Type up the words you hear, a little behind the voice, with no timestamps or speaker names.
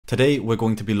Today we're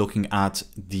going to be looking at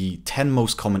the 10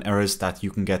 most common errors that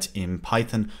you can get in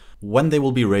Python, when they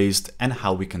will be raised and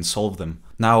how we can solve them.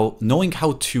 Now, knowing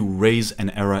how to raise an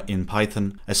error in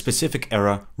Python, a specific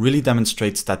error, really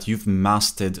demonstrates that you've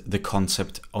mastered the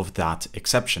concept of that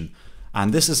exception.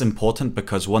 And this is important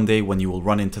because one day when you will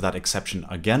run into that exception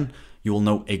again, you will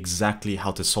know exactly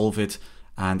how to solve it.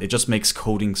 And it just makes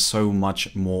coding so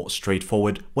much more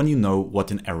straightforward when you know what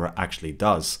an error actually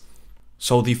does.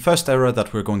 So the first error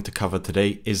that we're going to cover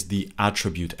today is the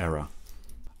attribute error.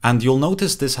 And you'll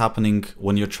notice this happening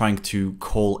when you're trying to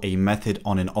call a method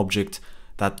on an object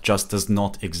that just does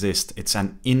not exist. It's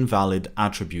an invalid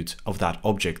attribute of that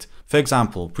object. For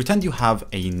example, pretend you have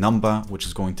a number which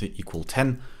is going to equal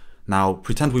 10. Now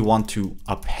pretend we want to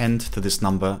append to this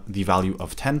number the value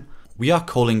of 10. We are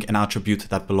calling an attribute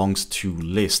that belongs to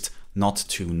list, not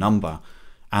to number.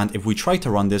 And if we try to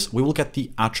run this, we will get the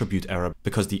attribute error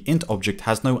because the int object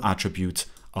has no attribute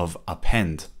of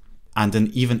append. And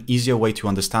an even easier way to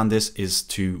understand this is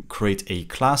to create a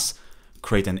class,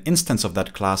 create an instance of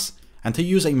that class, and to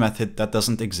use a method that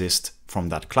doesn't exist from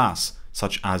that class,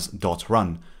 such as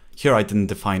 .run. Here I didn't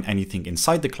define anything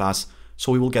inside the class,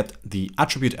 so we will get the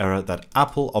attribute error that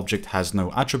Apple object has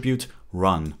no attribute,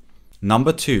 run.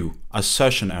 Number 2,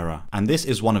 assertion error. And this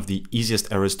is one of the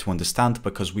easiest errors to understand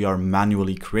because we are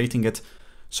manually creating it.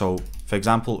 So for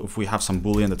example, if we have some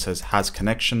Boolean that says has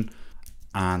connection,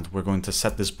 and we're going to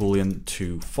set this Boolean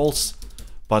to false,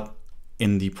 but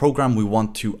in the program we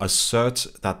want to assert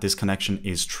that this connection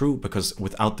is true because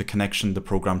without the connection the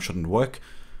program shouldn't work.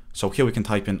 So here we can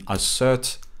type in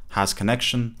assert has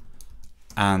connection,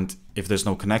 and if there's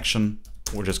no connection,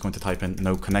 we're just going to type in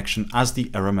no connection as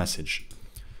the error message.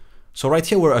 So right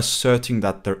here we're asserting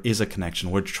that there is a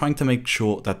connection. We're trying to make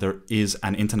sure that there is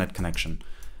an internet connection.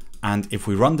 And if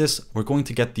we run this, we're going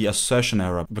to get the assertion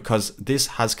error because this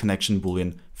has connection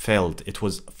Boolean failed. It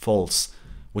was false,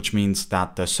 which means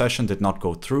that the assertion did not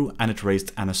go through and it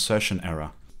raised an assertion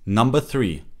error. Number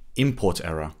 3, import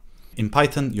error. In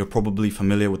Python, you're probably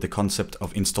familiar with the concept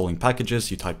of installing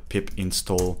packages. You type pip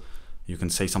install, you can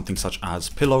say something such as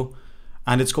pillow,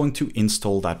 and it's going to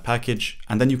install that package.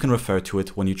 And then you can refer to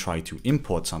it when you try to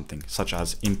import something such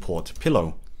as import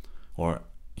pillow, or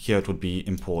here it would be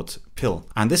import pill.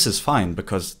 And this is fine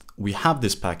because we have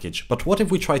this package. But what if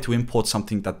we try to import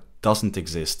something that doesn't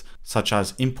exist, such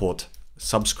as import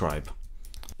subscribe?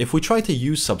 If we try to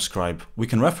use subscribe, we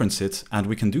can reference it and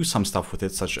we can do some stuff with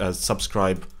it, such as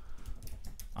subscribe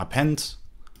append,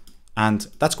 and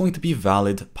that's going to be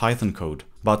valid Python code.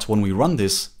 But when we run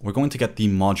this, we're going to get the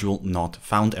module not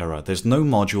found error. There's no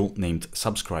module named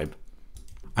subscribe.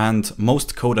 And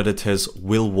most code editors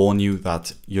will warn you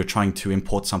that you're trying to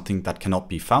import something that cannot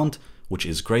be found, which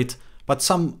is great, but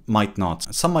some might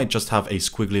not. Some might just have a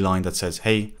squiggly line that says,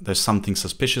 hey, there's something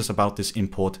suspicious about this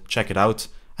import, check it out.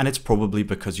 And it's probably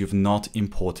because you've not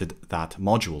imported that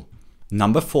module.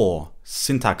 Number 4,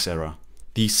 syntax error.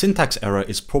 The syntax error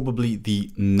is probably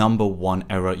the number 1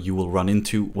 error you will run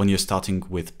into when you're starting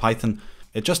with Python.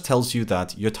 It just tells you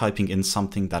that you're typing in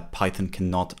something that Python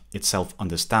cannot itself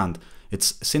understand.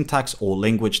 It's syntax or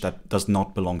language that does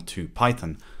not belong to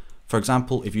Python. For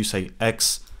example, if you say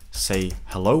X, say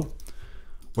hello,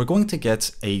 we're going to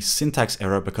get a syntax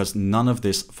error because none of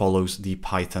this follows the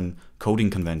Python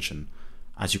coding convention.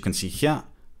 As you can see here,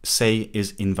 say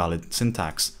is invalid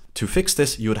syntax. To fix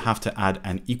this, you would have to add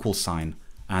an equal sign,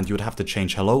 and you would have to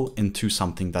change hello into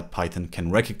something that Python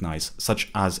can recognize, such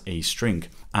as a string.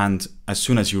 And as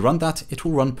soon as you run that, it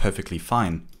will run perfectly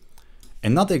fine.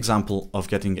 Another example of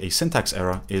getting a syntax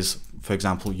error is, for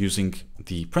example, using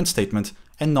the print statement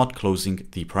and not closing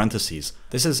the parentheses.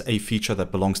 This is a feature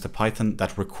that belongs to Python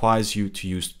that requires you to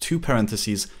use 2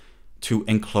 parentheses to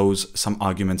enclose some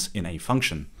arguments in a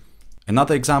function.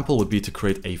 Another example would be to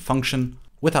create a function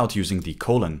without using the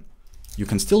colon. You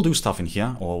can still do stuff in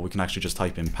here, or we can actually just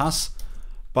type in pass,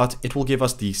 but it will give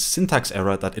us the syntax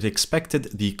error that it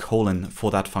expected the colon for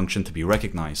that function to be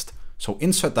recognized. So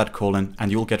insert that colon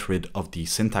and you'll get rid of the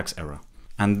syntax error.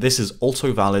 And this is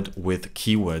also valid with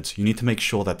keywords. You need to make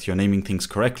sure that you're naming things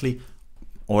correctly,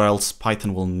 or else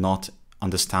Python will not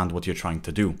understand what you're trying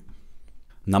to do.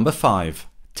 Number 5,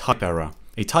 type error.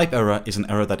 A type error is an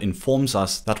error that informs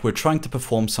us that we're trying to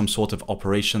perform some sort of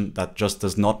operation that just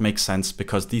does not make sense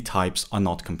because the types are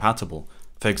not compatible.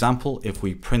 For example, if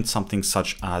we print something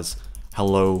such as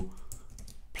hello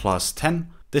plus 10,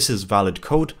 this is valid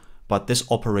code, but this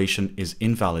operation is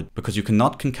invalid because you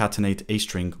cannot concatenate a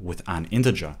string with an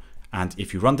integer. And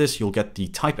if you run this, you'll get the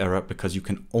type error because you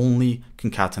can only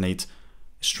concatenate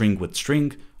string with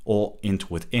string or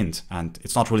int with int. And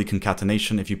it's not really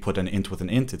concatenation if you put an int with an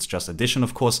int, it's just addition,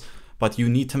 of course, but you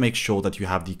need to make sure that you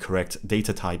have the correct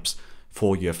data types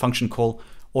for your function call,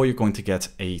 or you're going to get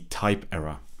a type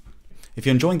error. If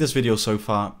you're enjoying this video so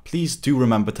far, please do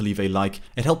remember to leave a like.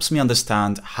 It helps me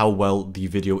understand how well the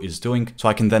video is doing, so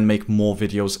I can then make more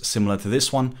videos similar to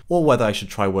this one, or whether I should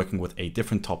try working with a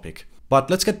different topic. But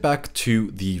let's get back to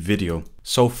the video.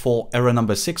 So for error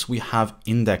number 6, we have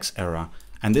index error,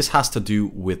 and this has to do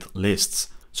with lists.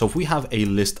 So if we have a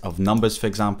list of numbers, for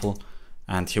example,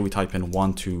 and here we type in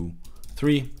 1, 2,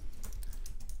 3,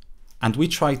 and we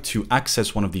try to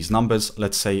access one of these numbers,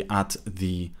 let's say at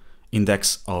the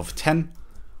index of 10,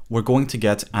 we're going to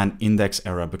get an index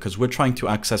error because we're trying to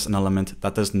access an element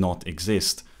that does not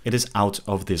exist. It is out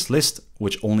of this list,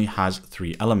 which only has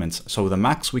 3 elements. So the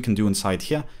max we can do inside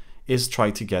here is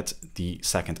try to get the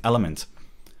second element.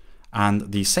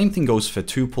 And the same thing goes for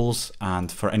tuples and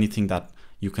for anything that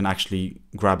you can actually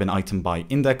grab an item by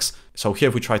index. So here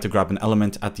if we try to grab an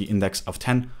element at the index of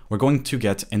 10, we're going to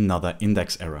get another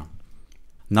index error.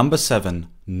 Number 7,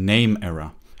 name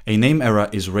error. A name error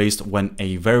is raised when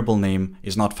a variable name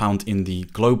is not found in the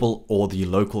global or the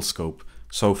local scope.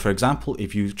 So for example,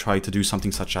 if you try to do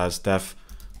something such as def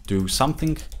do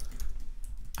something,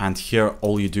 and here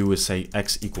all you do is say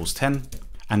x equals 10,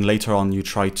 and later on you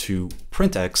try to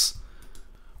print x,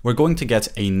 we're going to get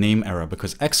a name error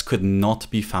because x could not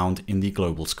be found in the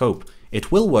global scope.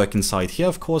 It will work inside here,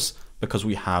 of course, because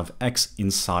we have x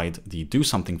inside the do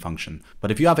something function.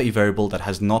 But if you have a variable that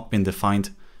has not been defined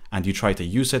and you try to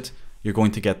use it, you're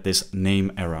going to get this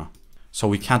name error. So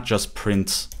we can't just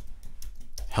print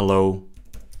hello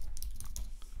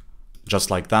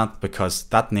just like that because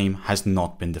that name has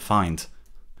not been defined.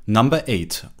 Number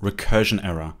 8, recursion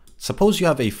error. Suppose you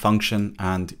have a function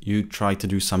and you try to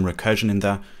do some recursion in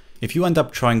there. If you end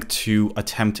up trying to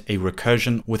attempt a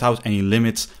recursion without any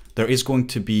limits, there is going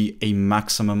to be a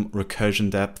maximum recursion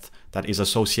depth that is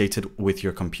associated with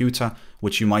your computer,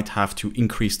 which you might have to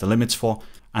increase the limits for.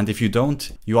 And if you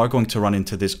don't, you are going to run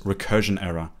into this recursion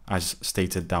error as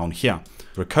stated down here.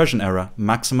 Recursion error,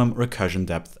 maximum recursion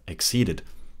depth exceeded.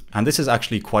 And this is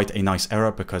actually quite a nice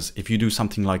error because if you do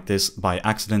something like this by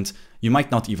accident, you might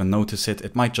not even notice it.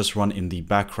 It might just run in the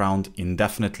background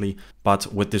indefinitely.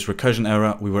 But with this recursion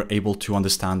error, we were able to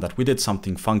understand that we did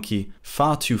something funky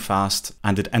far too fast,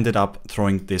 and it ended up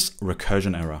throwing this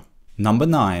recursion error. Number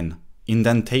 9,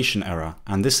 indentation error.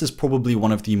 And this is probably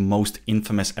one of the most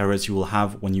infamous errors you will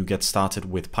have when you get started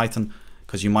with Python,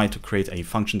 because you might create a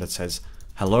function that says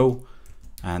hello,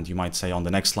 and you might say on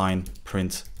the next line,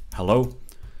 print hello.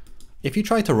 If you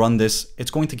try to run this, it's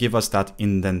going to give us that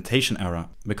indentation error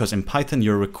because in Python,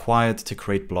 you're required to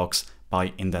create blocks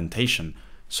by indentation.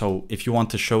 So if you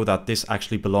want to show that this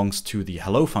actually belongs to the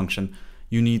hello function,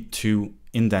 you need to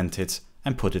indent it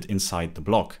and put it inside the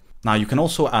block. Now you can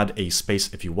also add a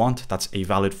space if you want. That's a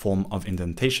valid form of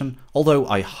indentation, although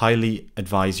I highly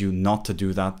advise you not to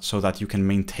do that so that you can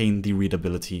maintain the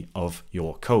readability of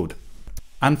your code.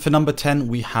 And for number 10,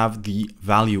 we have the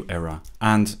value error.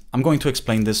 And I'm going to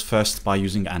explain this first by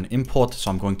using an import.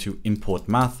 So I'm going to import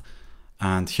math.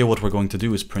 And here what we're going to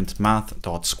do is print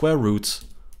math.square root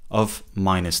of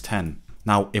 -10.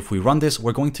 Now, if we run this,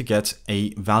 we're going to get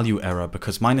a value error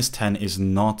because -10 is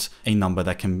not a number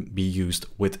that can be used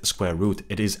with square root.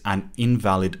 It is an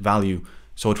invalid value.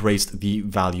 So it raised the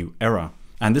value error.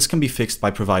 And this can be fixed by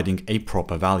providing a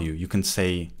proper value. You can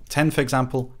say 10, for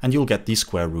example, and you'll get the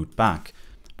square root back.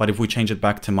 But if we change it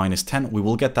back to -10, we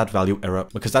will get that value error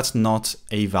because that's not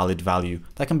a valid value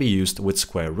that can be used with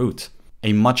square root.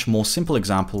 A much more simple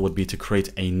example would be to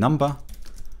create a number,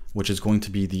 which is going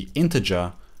to be the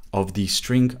integer of the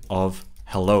string of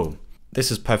hello.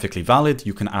 This is perfectly valid.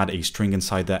 You can add a string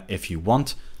inside there if you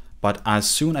want. But as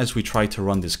soon as we try to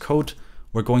run this code,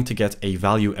 we're going to get a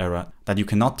value error that you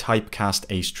cannot typecast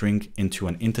a string into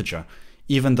an integer.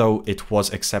 Even though it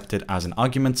was accepted as an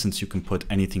argument, since you can put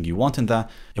anything you want in there,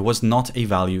 it was not a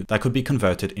value that could be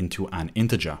converted into an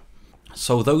integer.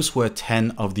 So those were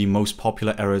 10 of the most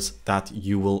popular errors that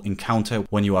you will encounter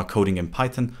when you are coding in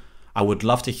Python. I would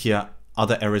love to hear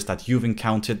other errors that you've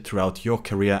encountered throughout your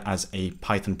career as a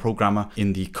Python programmer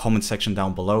in the comment section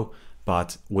down below.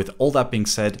 But with all that being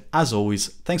said, as always,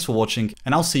 thanks for watching,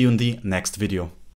 and I'll see you in the next video.